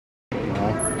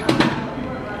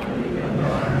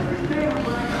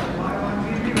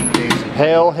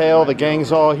Hail, hail, the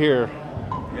gang's all here.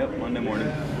 Yep, Monday morning.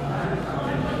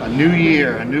 A new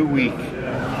year, a new week.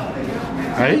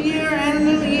 Right? New year and a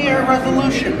new year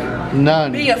resolution.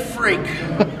 None. Be a freak.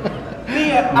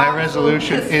 My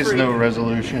resolution is no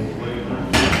resolution.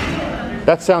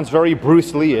 That sounds very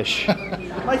Bruce Lee-ish.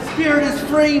 My spirit is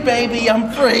free, baby.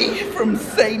 I'm free from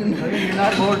Satan. You're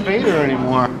not Lord Vader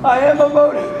anymore. I am a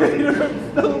motivator.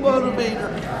 I'm still a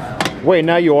motivator. Wait,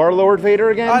 now you are Lord Vader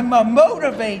again? I'm a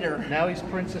motivator. Now he's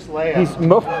Princess Leia. He's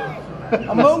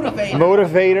A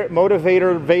motivator.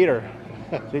 Motivator Vader.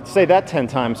 Say that 10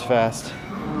 times fast.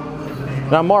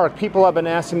 Now, Mark, people have been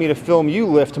asking me to film you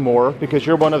lift more because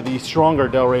you're one of the stronger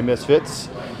Delray Misfits.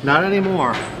 Not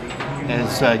anymore.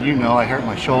 As you know, I hurt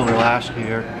my shoulder last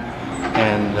year,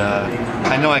 and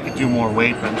I know I could do more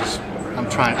weight, but I'm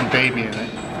babying it.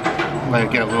 I'm gonna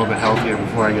get a little bit healthier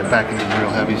before I get back into the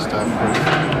real heavy stuff.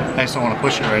 I just don't want to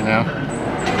push it right now.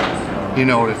 You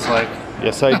know what it's like.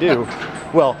 Yes, I do.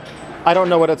 Well, I don't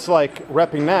know what it's like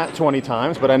repping that 20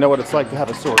 times, but I know what it's like to have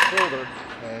a sore shoulder.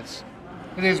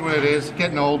 It is what it is.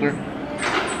 Getting older,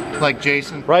 like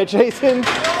Jason. Right, Jason?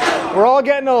 We're all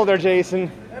getting older, Jason.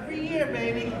 Every year,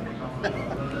 baby.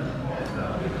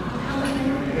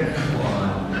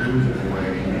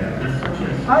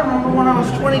 I remember when I was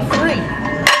 23.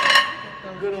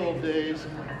 Good old days.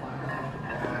 Still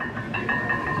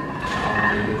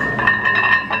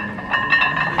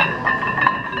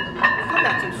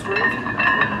got some strength.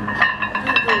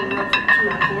 Still going up for 2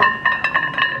 and 4.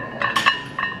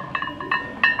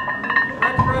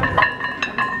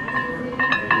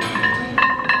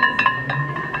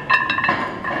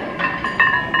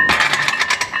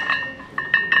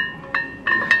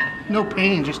 No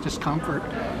pain, just discomfort.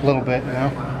 A little bit, you know.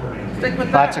 Stick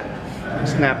with Lots that. of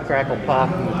snap, crackle,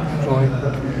 pop in the joint.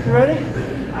 You ready?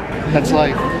 That's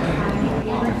life.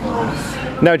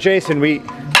 Now, Jason,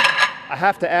 I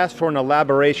have to ask for an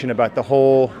elaboration about the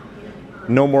whole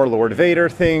no more Lord Vader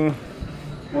thing.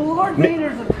 Well, Lord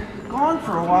Vader's gone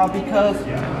for a while because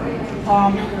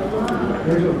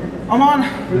I'm on.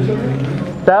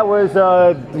 That was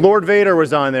Lord Vader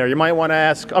was on there. You might want to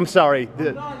ask. I'm sorry.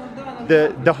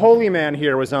 The holy man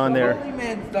here was on there. Holy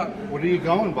man's done. What are you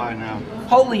going by now?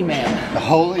 Holy man. The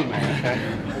holy man, okay.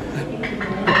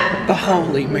 The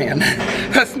holy man.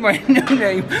 That's my new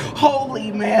name.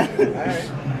 Holy man. Alright.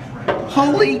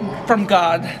 Holy from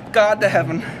God. God to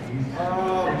heaven.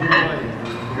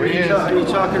 Are you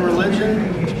talking religion?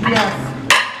 Yes.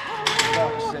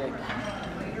 Fuck's sake.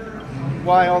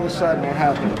 Why all of a sudden? What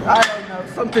happened? I don't know.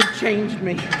 Something changed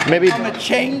me. Maybe. I'm a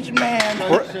changed man.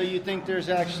 So you think there's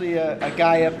actually a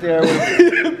guy up there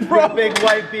with a big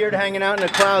white beard hanging out in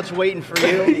the clouds waiting for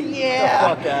you? Yeah. Get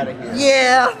the fuck out of here.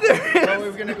 Yeah. There So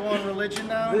we're gonna go on religion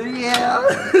now? Yeah.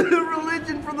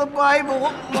 Religion for the Bible.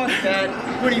 Fuck that.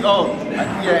 What do you? Oh,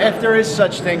 yeah. If there is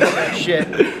such thing as that shit,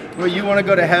 where you want to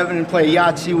go to heaven and play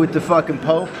Yahtzee with the fucking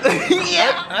Pope?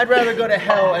 Yeah. I'd rather go to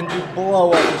hell and do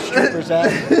blow up the stripper's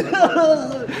ass.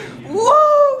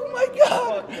 Whoa, my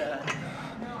God. Fuck that.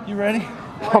 You ready?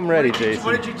 I'm ready, Jason.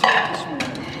 What did you take this morning?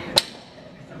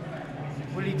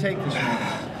 What did you take this morning?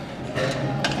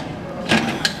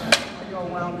 You all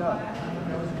wound up.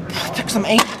 Took some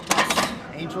angel dust.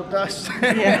 Angel dust?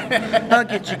 Yeah. I'll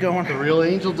get you going. The real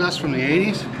angel dust from the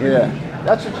 80s? Yeah.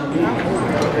 That's what you need.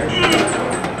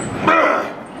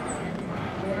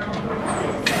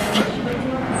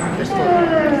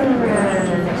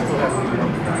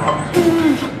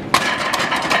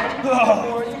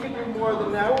 Oh, you can do more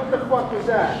than that. What the fuck was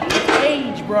that? It's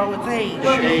age, bro. It's age.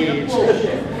 Age.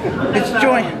 It's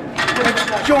joint.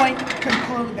 It's joint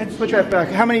conclude. It's Put that back.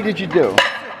 How many did you do?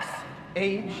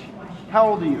 Age. How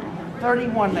old are you?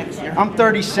 31 next year. I'm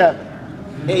 37.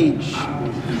 Age.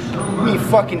 I mean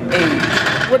fucking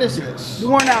age. What is this?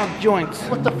 Worn out joints.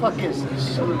 What the fuck is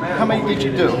this? How many did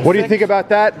you do? What do you think about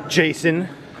that, Jason?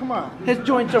 Come on. His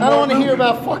joints are I more. don't want to hear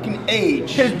about fucking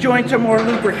age. His joints are more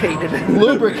lubricated.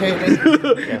 Lubricated.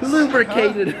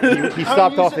 Lubricated. He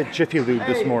stopped off at Jiffy Lube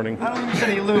this morning. I don't use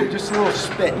any lube, just a little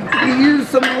spit. You use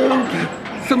some lube,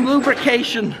 some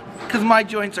lubrication, because my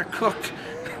joints are cooked.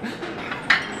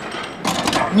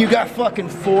 You got fucking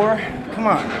 4? Come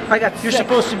on. I got You're 6.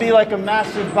 supposed to be like a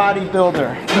massive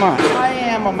bodybuilder. Come on. I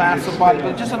am a massive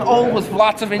bodybuilder, just an old with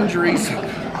lots of injuries.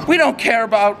 We don't care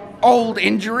about old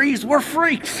injuries. We're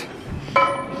freaks.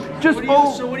 Just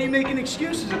old. So what are you making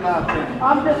excuses about then?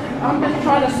 I'm just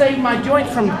trying to save my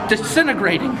joints from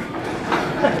disintegrating.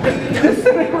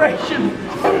 Disintegration.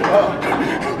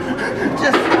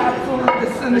 Just absolute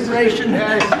disintegration.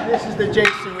 Guys, this is the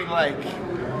Jason we like.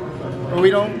 But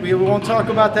we won't talk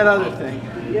about that other thing.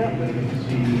 Yep.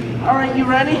 All right, you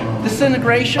ready?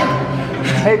 Disintegration.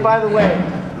 Hey, by the way,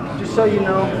 just so you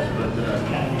know,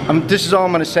 this is all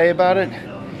I'm gonna say about it.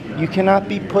 You cannot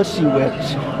be pussy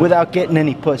whipped without getting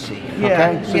any pussy.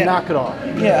 Okay? So knock it off.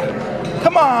 Yeah.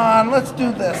 Come on, let's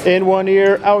do this. In one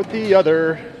ear, out the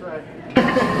other. They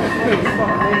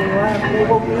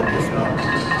woke me up this morning.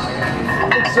 I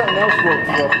think something else woke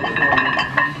you up this morning.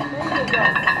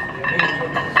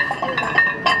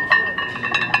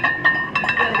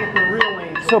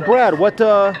 So Brad,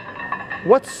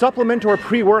 what supplement or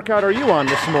pre-workout are you on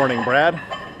this morning, Brad?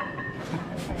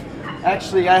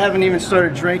 Actually, I haven't even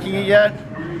started drinking it yet,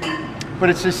 but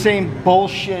it's the same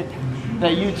bullshit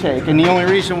that you take. And the only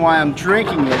reason why I'm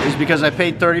drinking it is because I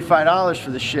paid $35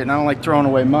 for this shit and I don't like throwing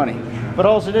away money. But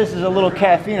all it is a little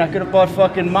caffeine. I could have bought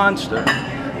fucking Monster.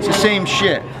 It's the same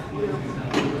shit.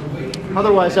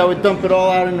 Otherwise, I would dump it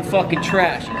all out in the fucking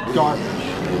trash. It's garbage.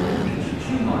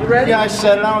 You ready? Yeah, I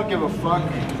said it. I don't give a fuck.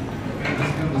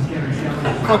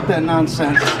 Fuck that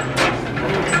nonsense.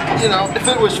 You know, if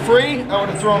it was free, I would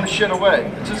have thrown the shit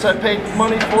away. Since I paid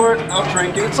money for it, I'll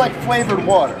drink it. It's like flavored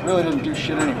water. It really doesn't do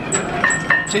shit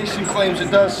anyway. Jason claims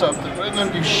it does something, but it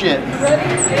doesn't do shit.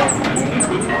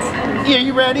 Yeah,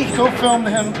 you ready? Go film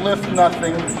him lift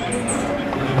nothing.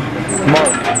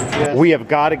 Mark, yes. We have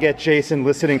got to get Jason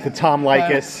listening to Tom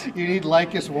Likas. You need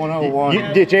Likas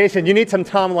 101. Jason, you need some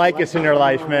Tom Likas in your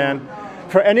life, man.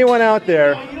 For anyone out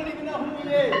there, You don't even know who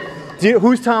he is.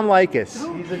 who's Tom Likas?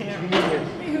 Who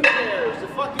cares? The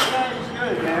fucking guy is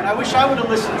good, man. I wish I would have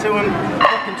listened to him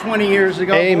fucking 20 years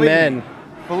ago. Amen.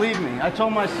 Believe me. I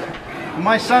told my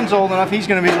son's old enough, he's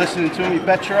going to be listening to him. You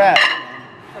bet your ass.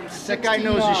 That guy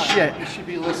knows his shit. You should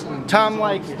be listening. Tom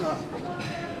Likas.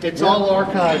 It's all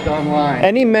archived online.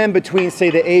 Any men between,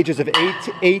 say, the ages of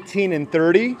 18 and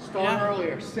 30? Start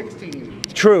earlier, 16.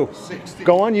 True. 16.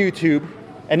 Go on YouTube,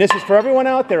 and this is for everyone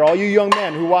out there, all you young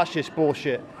men who watch this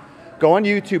bullshit. Go on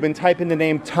YouTube and type in the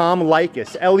name Tom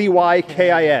Likas,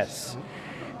 Leykis.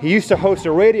 He used to host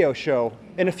a radio show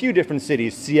in a few different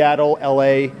cities, Seattle,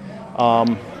 LA.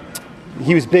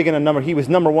 He was big in a number. He was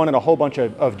 #1 in a whole bunch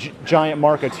of giant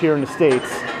markets here in the States.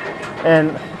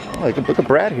 And look at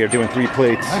Brad here doing 3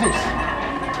 plates. Nice.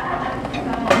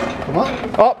 Come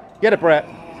on. Oh, get it, Brad.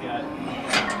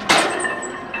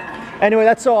 Anyway,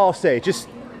 that's all I'll say. Just,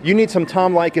 you need some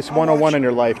Tom Likas 101 in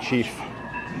your life, Chief.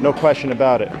 No question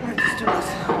about it.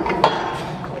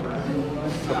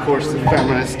 Of course, the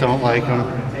feminists don't like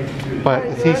him, but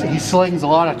he slings a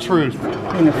lot of truth.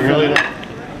 He really does.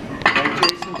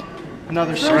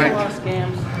 Another There's a strike. lot of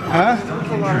scams. Huh?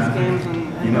 There's a lot of scams and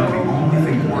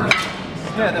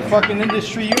Yeah, the fucking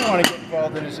industry you want to get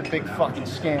involved in is a big fucking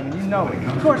scam, and you know it.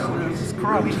 of course it is. It's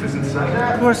corrupt. Of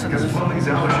course it is.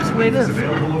 That's the way it is. It's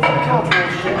all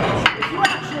bullshit. If you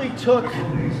actually took,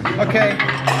 okay,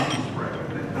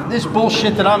 this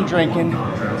bullshit that I'm drinking,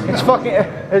 it's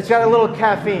got a little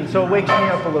caffeine, so it wakes me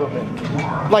up a little bit.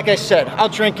 Like I said, I'll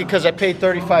drink it because I paid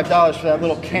 $35 for that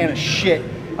little can of shit.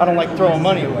 I don't like throwing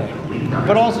money away.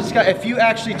 But also, it's got, if you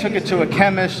actually took it to a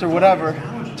chemist or whatever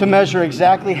to measure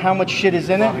exactly how much shit is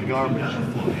in it,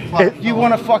 you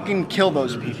want to fucking kill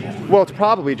those people. Well, it's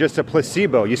probably just a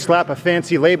placebo. You slap a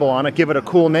fancy label on it, give it a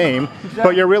cool name,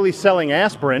 but you're really selling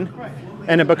aspirin,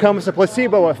 and it becomes a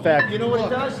placebo effect. You know what it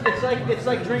does? It's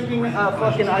like drinking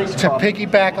fucking ice To coffee.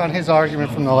 piggyback on his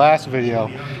argument from the last video,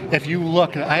 if you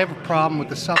look, I have a problem with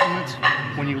the supplements.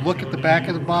 When you look at the back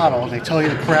of the bottle, they tell you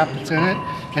the crap that's in it,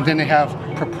 and then they have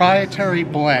proprietary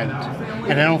blend, and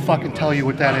they don't fucking tell you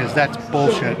what that is. That's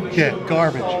bullshit. Yeah,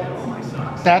 garbage.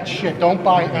 That shit. Don't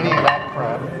buy any of that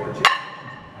crap.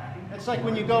 It's like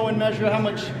when you go and measure how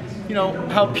much, you know,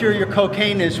 how pure your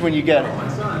cocaine is when you get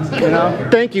it. You know?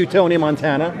 Thank you, Tony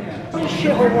Montana. This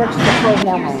shit works to throw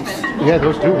hormones. Yeah,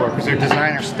 those do work because they're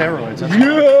designer steroids.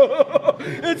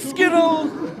 That's It's Skittles!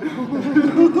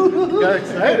 got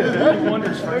excited, huh?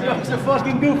 There goes the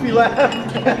fucking goofy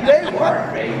laugh. They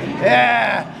work.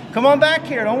 Yeah. Come on back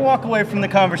here. Don't walk away from the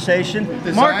conversation. Mark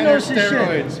Designer knows his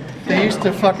steroids. shit. They used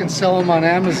to fucking sell them on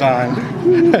Amazon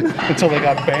until they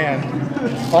got banned.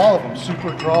 All of them,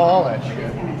 Super Draw, all that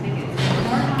shit.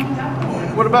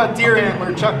 What about deer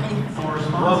antler, Chucky?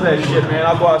 Love that shit, man.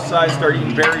 I'll go outside and start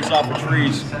eating berries off of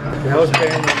trees. That was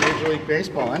banned in Major League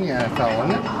Baseball and the NFL,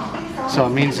 wasn't it? So it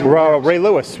means it Ray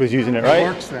Lewis was using it, right?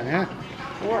 works then, yeah.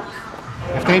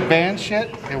 If they ban shit,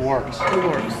 it works.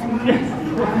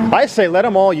 I say let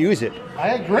them all use it. I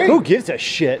agree. Who gives a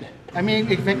shit? I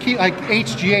mean, if they keep, like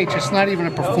HGH, it's not even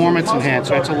a performance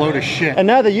enhancer. It's a load of shit. And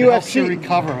now the It helps UFC. you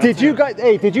recover. Did you guys?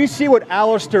 Hey, did you see what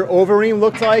Alistair Overeem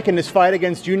looked like in his fight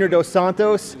against Junior Dos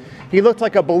Santos? He looked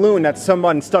like a balloon that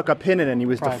someone stuck a pin in and he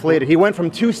was deflated. He went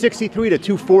from 263 to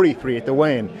 243 at the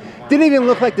weigh-in. Didn't even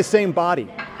look like the same body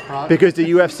because the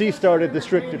UFC started the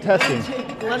stricter testing.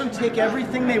 Let them take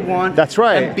everything they want. That's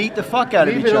right. And beat the fuck out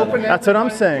of each other. That's what I'm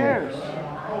saying.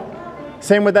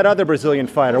 Same with that other Brazilian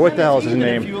fighter. What the hell is his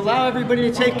name? If you allow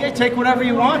everybody to take whatever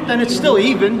you want, then it's still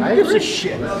even. Who gives a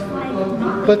shit?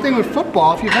 But the thing with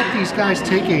football, if you let these guys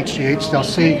take HGH, they'll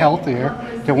stay healthier.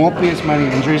 There won't be as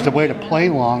many injuries. The way to play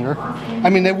longer. I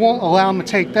mean, they won't allow them to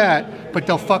take that, but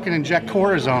they'll fucking inject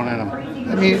cortisone in them.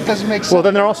 I mean, it doesn't make sense. Well,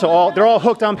 then they're all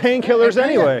hooked on painkillers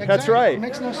anyway. Exactly. That's right. It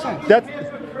makes no sense.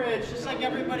 Just like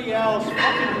everybody else.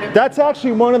 That's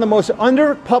actually one of the most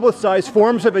under-publicized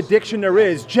forms of addiction there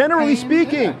is, generally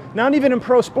speaking. Not even in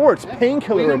pro sports,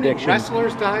 painkiller addiction.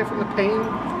 Wrestlers die from the pain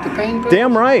pills.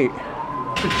 Damn right.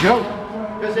 It's a joke.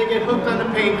 Because they get hooked on the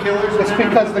painkillers. It's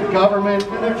because the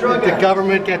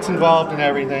government gets involved in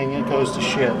everything. It goes to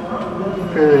shit.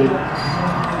 Period.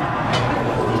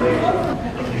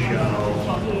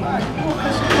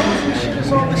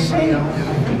 It's all the same.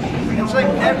 It's like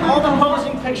all the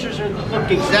posing pictures look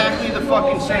exactly the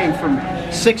fucking same from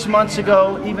 6 months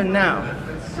ago, even now.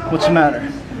 What's the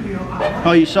matter?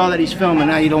 Oh, you saw that he's filming,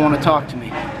 now you don't want to talk to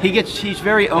me. He's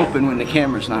very open when the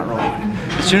camera's not rolling.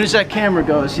 As soon as that camera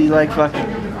goes, he like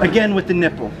fucking, again with the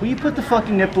nipple. Will you put the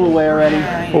fucking nipple away already?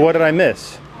 Well, what did I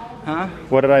miss? Huh?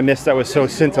 What did I miss that was so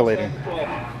scintillating?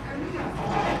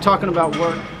 Talking about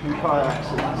work and car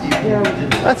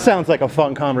accidents. That sounds like a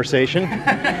fun conversation.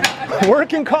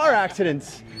 Work and car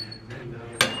accidents.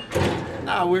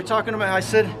 No, we were talking about, I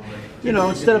said, you know,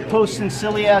 instead of posting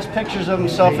silly ass pictures of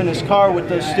himself in his car with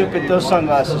those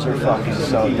sunglasses are fucking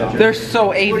so dumb. They're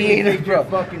so aviated, bro.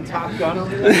 Fucking Top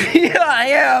Gun. Yeah, I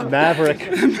am. Maverick.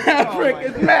 Maverick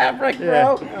is Maverick,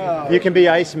 bro. Yeah. You can be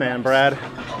Iceman, Brad.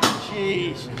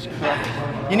 Jesus Christ.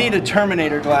 You need a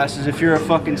Terminator glasses if you're a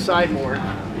fucking cyborg.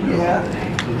 Yeah.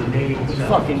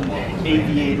 Fucking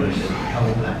aviators.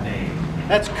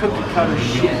 That's cookie cutter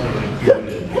shit.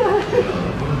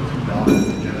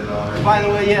 By the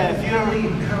way, yeah, if you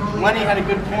ever, Lenny had a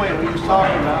good point when he was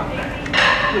talking about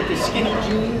with the skinny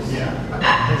jeans.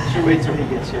 Sure, wait till he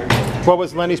gets here. What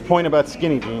was Lenny's point about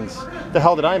skinny jeans? The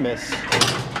hell did I miss?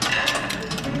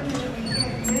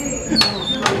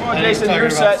 Come on, Jason, you're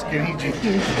set.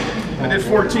 I did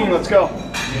 14. Let's go.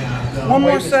 One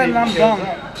more set and I'm done.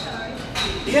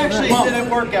 He actually did a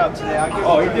workout today.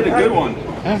 Oh, he did a good one.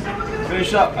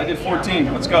 Finish up. I did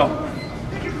 14. Let's go.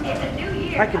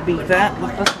 I could beat that.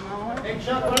 Hey,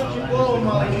 Chuck, why don't you blow him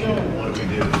while he's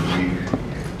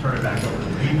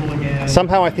doing it?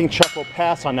 Somehow I think Chuck will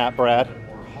pass on that, Brad.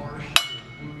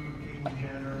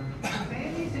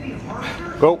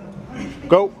 Go.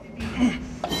 Go.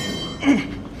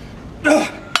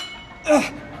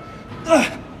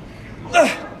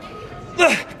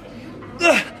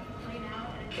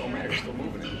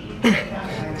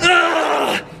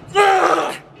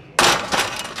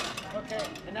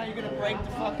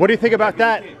 What do you think about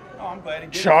that? Oh, I'm glad he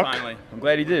did Chuck? it finally. I'm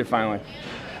glad he did it finally.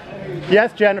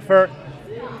 Yes, Jennifer.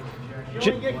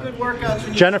 You only get good workouts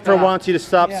when you Jennifer stop. wants you to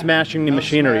stop smashing the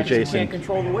machinery, Jason. Can't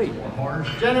control the weight.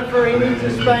 Jennifer, he needs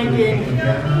a spanking.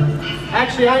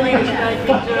 Actually, I need a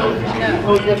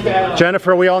spanking too.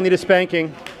 Jennifer, we all need a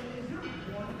spanking.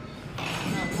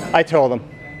 I told him. Put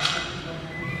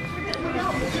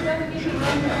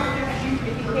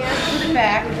it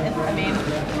back. I mean,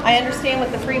 I understand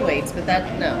with the free weights, but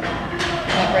that, no.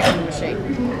 Not breaking the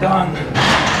machine. Done.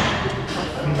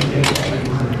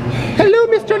 Hello,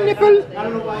 Mr. Nipple. I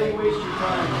don't know why you waste your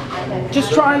time.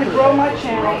 Just trying to grow my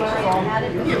channel, that's all.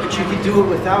 Yeah, but you can do it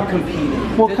without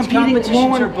competing. Well, That's competing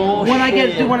competitions are bullshit.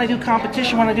 when I do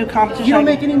competition. You don't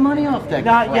make any money off that.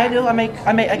 Yeah, I do.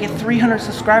 I get 300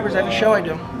 subscribers every show I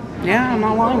do. Yeah, I'm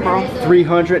not lying, bro.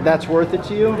 300, that's worth it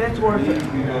to you? That's worth it.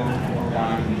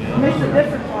 It makes a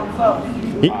difference on itself.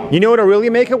 You know what'll really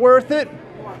make it worth it?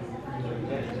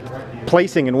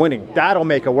 Placing and winning. That'll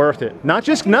make it worth it. Not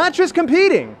just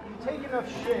competing. Take enough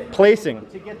shit Placing.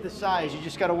 to get the size. You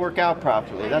just got to work out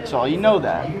properly. That's all. You know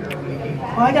that.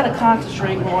 Well, I gotta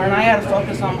concentrate more, and I gotta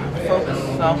focus on focus.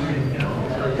 So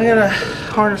I gotta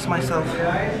harness myself.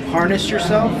 Harness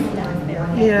yourself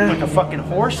Yeah. like a fucking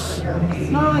horse.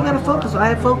 No, I gotta focus. I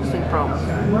have focusing problems.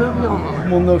 We all know.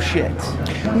 Well, no shit.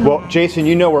 Well, Jason,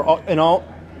 you know we're all,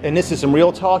 and this is some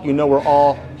real talk, you know we're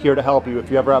all here to help you if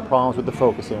you ever have problems with the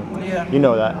focusing. Yeah. You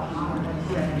know that.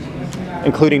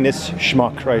 Including this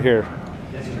schmuck right here.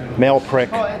 Male prick.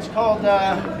 Oh, it's called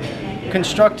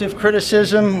constructive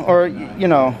criticism, or you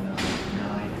know,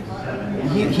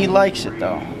 he likes it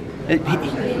though.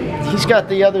 He's got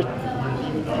the other.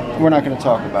 We're not going to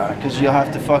talk about it because you'll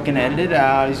have to fucking edit it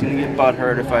out. He's going to get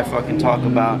butthurt if I fucking talk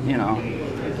about, you know,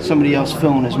 somebody else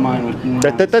filling his mind with.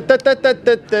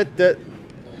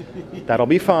 That'll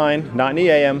be fine. Not in the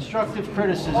AM. Constructive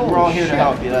criticism. We're all here to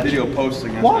help you. That's Video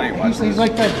posting. What? He's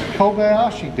like that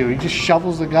Kobayashi dude. He just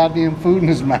shovels the goddamn food in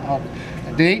his mouth.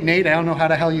 Nate, I don't know how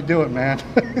the hell you do it, man.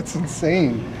 It's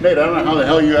insane. Nate, I don't know how the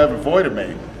hell you have avoided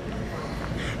me.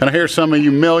 And I hear some of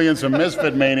you millions of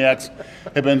misfit maniacs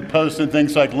have been posting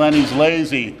things like Lenny's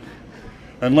lazy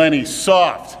and Lenny's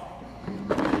soft.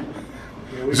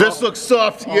 Does this look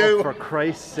soft to you? Oh, for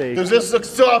Christ's sake. Does this look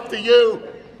soft to you?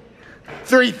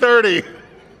 3:30.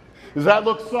 Does that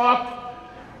look soft?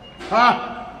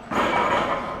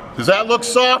 Huh? Does that look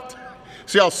soft?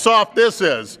 See how soft this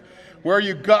is. Where are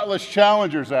you gutless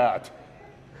challengers at?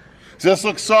 Does this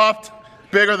look soft?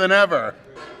 Bigger than ever.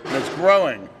 And it's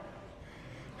growing.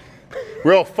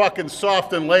 Real fucking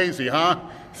soft and lazy, huh?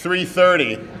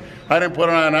 3:30. I didn't put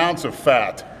on an ounce of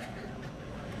fat.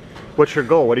 What's your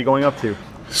goal? What are you going up to?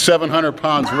 700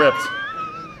 pounds ripped.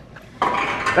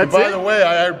 And by the way,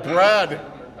 I heard Brad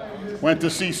went to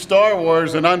see Star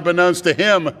Wars, and unbeknownst to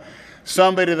him,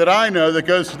 somebody that I know that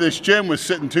goes to this gym was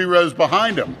sitting 2 rows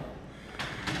behind him.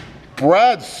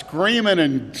 Brad's screaming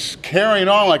and carrying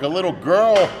on like a little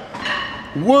girl.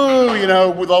 Woo, you know,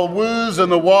 with all the woos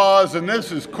and the wahs, and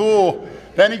this is cool.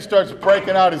 Then he starts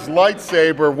breaking out his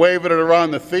lightsaber, waving it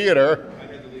around the theater.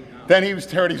 Then he's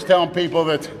telling people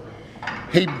that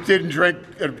he didn't drink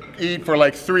or eat for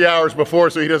like 3 hours before,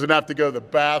 so he doesn't have to go to the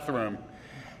bathroom.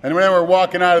 And when they were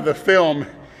walking out of the film,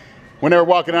 when they were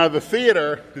walking out of the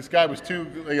theater, this guy was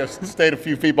stayed a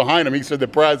few feet behind him. He said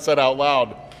that Brad said out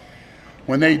loud,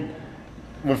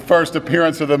 the first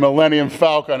appearance of the Millennium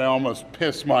Falcon, I almost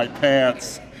pissed my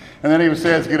pants. And then he was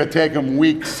saying it's going to take him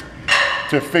weeks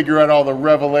to figure out all the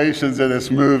revelations of this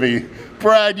movie.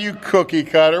 Brad, you cookie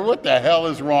cutter, what the hell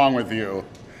is wrong with you?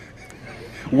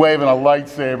 Waving a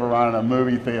lightsaber around in a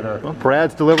movie theater. Well,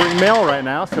 Brad's delivering mail right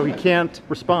now, so he can't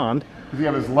respond. Does he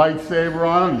have his lightsaber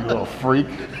on him, you little freak?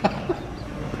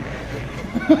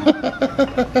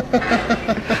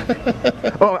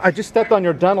 Oh, I just stepped on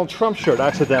your Donald Trump shirt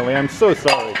accidentally. I'm so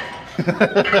sorry.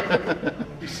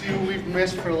 You see who we've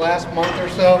missed for the last month or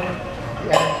so?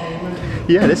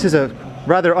 Yeah, this is a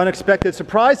rather unexpected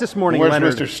surprise this morning, Where's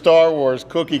Leonard. Mr. Star Wars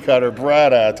cookie cutter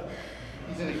Brad at?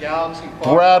 He's in a galaxy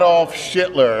far. Bradolph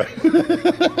Schittler.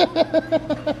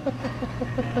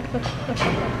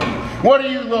 What are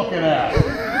you looking at?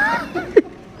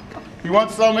 You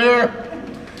want some here?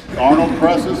 Arnold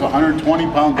presses,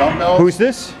 120-pound dumbbells. Who's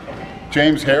this?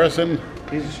 James Harrison.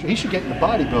 He should get into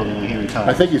bodybuilding here in time.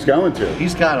 I think he's going to.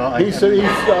 He's got all. He's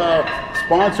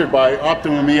sponsored by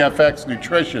Optimum EFX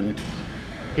Nutrition.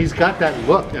 He's got that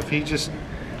look. If he just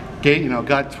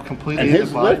got completely And into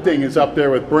his lifting is up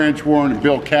there with Branch Warren and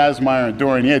Bill Kazmaier and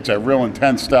Dorian Yates, a real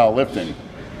intense style lifting.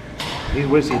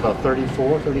 What is he, about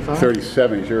 34, 35?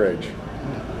 37 is your age.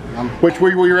 Which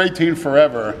we were 18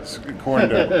 forever, according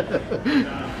to.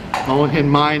 Oh, in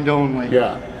mind only.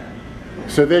 Yeah.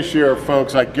 So this year,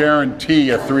 folks, I guarantee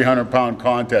a 300-pound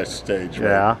contest stage. Right?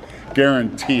 Yeah.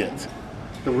 Guarantee it.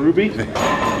 The Ruby?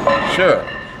 Sure.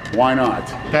 Why not?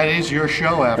 That is your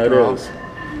show, after That all. is.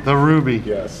 The Ruby.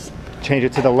 Yes. Change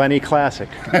it to the Lenny Classic.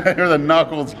 You're the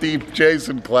Knuckles Deep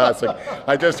Jason Classic.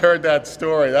 I just heard that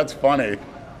story. That's funny.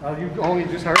 Oh, you only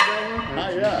just heard that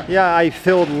one? Yeah. Yeah, I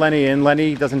filled Lenny in.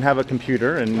 Lenny doesn't have a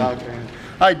computer, and Okay.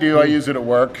 I do. I use it at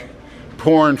work.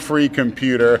 Porn-free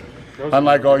computer.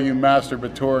 Unlike all you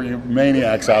masturbatory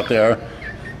maniacs out there.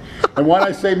 And when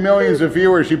I say millions of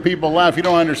viewers, you people laugh. You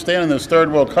don't understand in those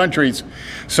third world countries,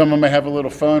 someone may have a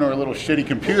little phone or a little shitty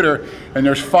computer, and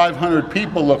there's 500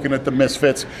 people looking at the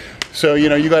Misfits. So,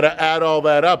 you got to add all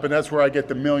that up, and that's where I get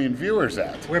the million viewers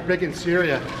at. We're big in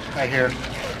Syria, I hear.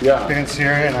 Big Yeah. in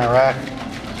Syria and Iraq.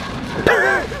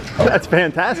 that's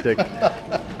fantastic.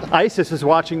 ISIS is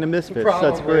watching the Misfits.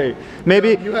 That's Probably. great.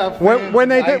 Maybe You have when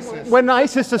fans of ISIS. when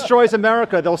ISIS destroys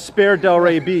America, they'll spare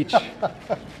Delray Beach.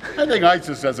 I think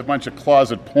ISIS has a bunch of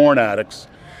closet porn addicts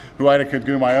who I could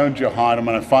do my own jihad. I'm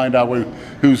going to find out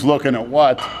who's looking at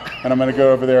what, and I'm going to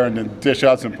go over there and then dish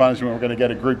out some punishment. We're going to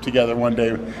get a group together one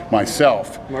day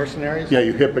myself. Mercenaries? Yeah,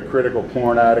 you hypocritical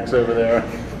porn addicts over there.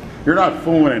 You're not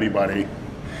fooling anybody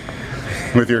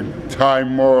with your high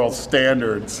moral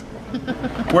standards.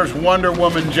 Where's Wonder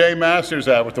Woman Jay Masters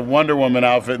at with the Wonder Woman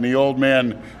outfit and the old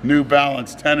man New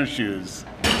Balance tennis shoes?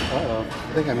 Uh-oh.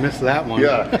 I think I missed that one.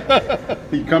 Yeah.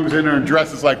 He comes in there and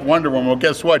dresses like Wonder Woman. Well,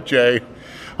 guess what, Jay?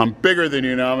 I'm bigger than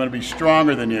you now. I'm going to be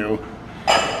stronger than you.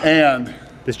 And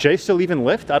does Jay still even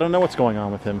lift? I don't know what's going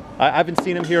on with him. I haven't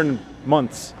seen him here in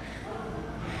months.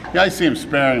 yeah, I see him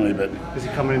sparingly, but Is he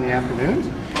coming in the afternoons?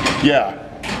 yeah.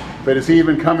 But is he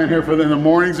even coming here for in the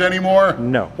mornings anymore?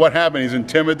 No. What happened? He's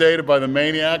intimidated by the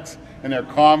maniacs and their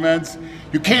comments.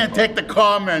 You can't take the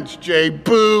comments, Jay.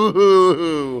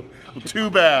 Boo-hoo. Well, too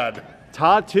bad.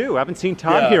 Todd too. I haven't seen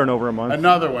Todd Yeah. here in over a month.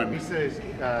 Another He one. says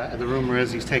the rumor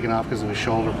is he's taken off because of his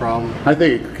shoulder problem. I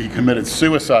think he committed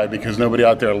suicide because nobody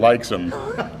out there likes him.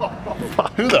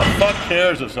 Who the fuck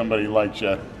cares if somebody likes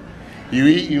you? You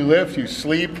eat, you lift, you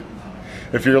sleep.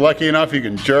 If you're lucky enough, you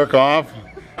can jerk off.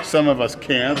 Some of us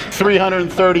can't.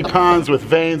 330 pounds with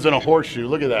veins and a horseshoe.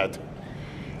 Look at that.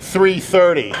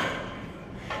 330.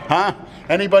 Huh?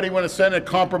 Anybody want to send a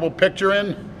comparable picture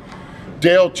in?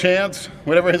 Dale Chance,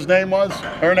 whatever his name was,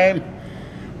 her name.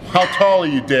 How tall are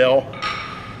you, Dale?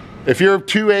 If you're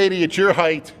 280 at your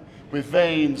height with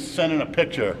veins, send in a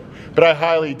picture. But I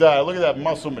highly doubt. Look at that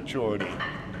muscle maturity.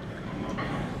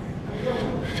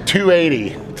 280,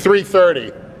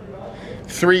 330,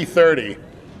 330.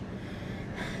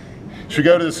 Should we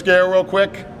go to the scale real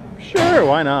quick? Sure,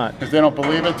 why not? If they don't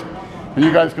believe it. And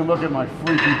you guys can look at my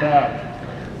freaky back.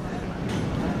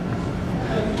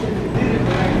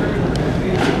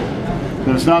 If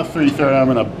it's not 330, I'm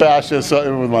gonna bash this up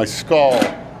with my skull.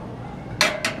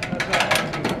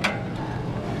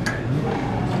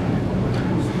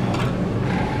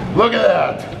 Look at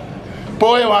that.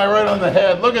 Boy, am I right on the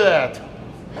head. Look at that.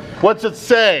 What's it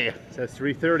say? It says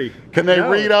 330. Can they No,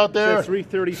 read out there? It says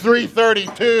 330.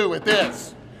 332 with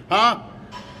this. Huh?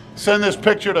 Send this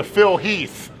picture to Phil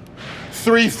Heath.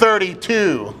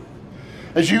 332.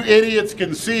 As you idiots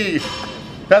can see,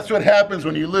 that's what happens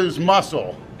when you lose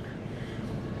muscle.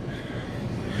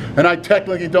 And I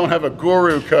technically don't have a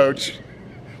guru coach.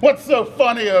 What's so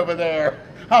funny over there?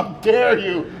 How dare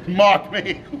you mock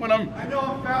me when I'm... I know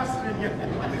I'm faster than you.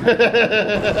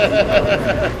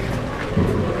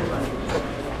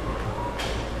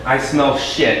 I smell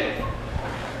shit. Look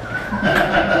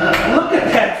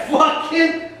at that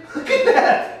fucking. Look at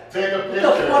that. Take a What picture.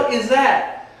 the fuck is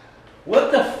that?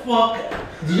 What the fuck?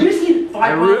 Did you just eat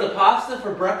 5 pounds of pasta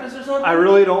for breakfast or something? I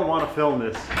really don't want to film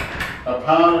this. A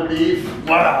pound of beef.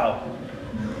 Wow.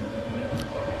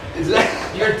 Is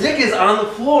that, your dick is on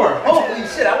the floor. Holy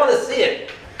shit, I want to see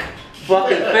it.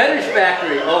 Fucking fetish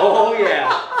factory. Oh yeah.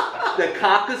 The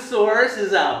Cockosaurus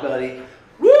is out, buddy.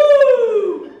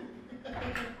 Woo!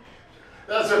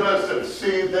 That's the most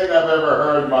obscene thing I've ever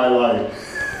heard in my life.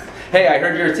 Hey, I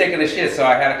heard you were taking a shit, so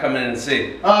I had to come in and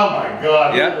see. Oh my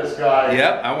God, Yep. look at this guy.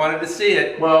 Yep, I wanted to see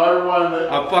it. Well, everyone that...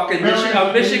 A fucking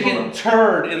Michigan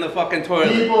turd in the fucking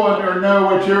toilet. People know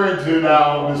what you're into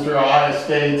now, Mr. Ohio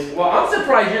State. Well, I'm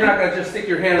surprised you're not gonna just stick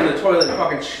your hand in the toilet and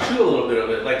fucking chew a little bit of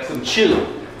it, like some chew.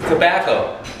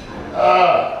 Tobacco.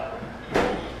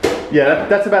 Yeah,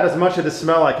 that's about as much of the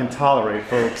smell I can tolerate,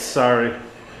 folks. Sorry.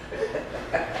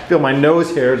 Feel my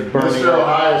nose hairs burning. Mr.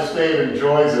 Ohio State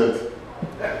enjoys it.